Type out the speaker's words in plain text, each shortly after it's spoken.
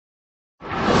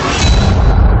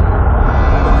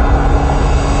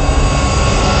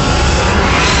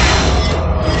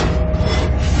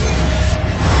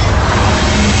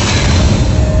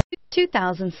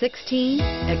2016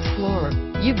 Explorer.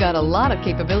 You've got a lot of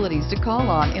capabilities to call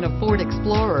on in a Ford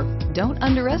Explorer. Don't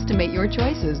underestimate your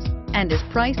choices, and is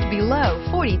priced below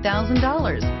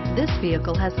 $40,000. This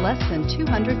vehicle has less than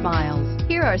 200 miles.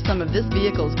 Here are some of this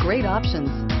vehicle's great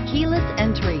options: keyless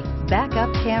entry,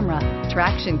 backup camera,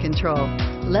 traction control,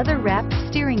 leather-wrapped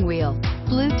steering wheel,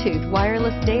 Bluetooth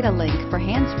wireless data link for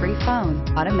hands-free phone,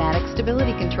 automatic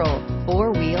stability control,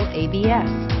 four-wheel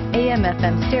ABS,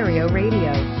 AM/FM stereo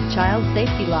radio, child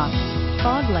safety locks,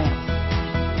 fog lamps.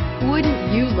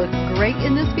 Wouldn't you look great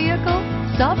in this vehicle?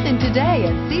 Stop in today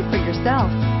and see for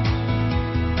yourself.